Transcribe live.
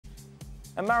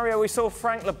And Mario, we saw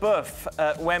Frank Leboeuf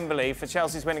at Wembley for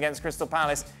Chelsea's win against Crystal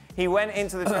Palace. He went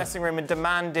into the dressing room and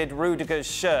demanded Rudiger's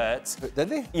shirt.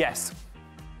 Did he? Yes.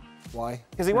 Why?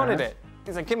 Because he wanted it.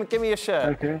 He's like, give me your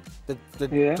shirt. Okay.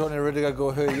 Did Antonio Rudiger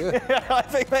go, who are you? I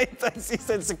think he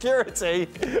said security.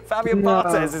 Fabian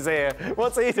Barthez is here.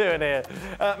 What's he doing here?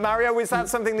 Mario, was that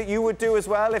something that you would do as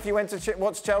well if you went to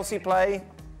watch Chelsea play?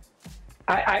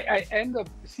 I end up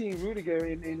seeing Rudiger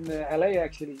in LA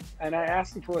actually, and I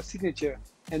asked him for a signature.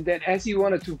 And then as he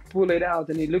wanted to pull it out,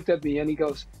 and he looked at me and he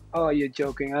goes, "Oh, you're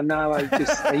joking." And now he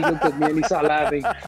looked at me and he started laughing.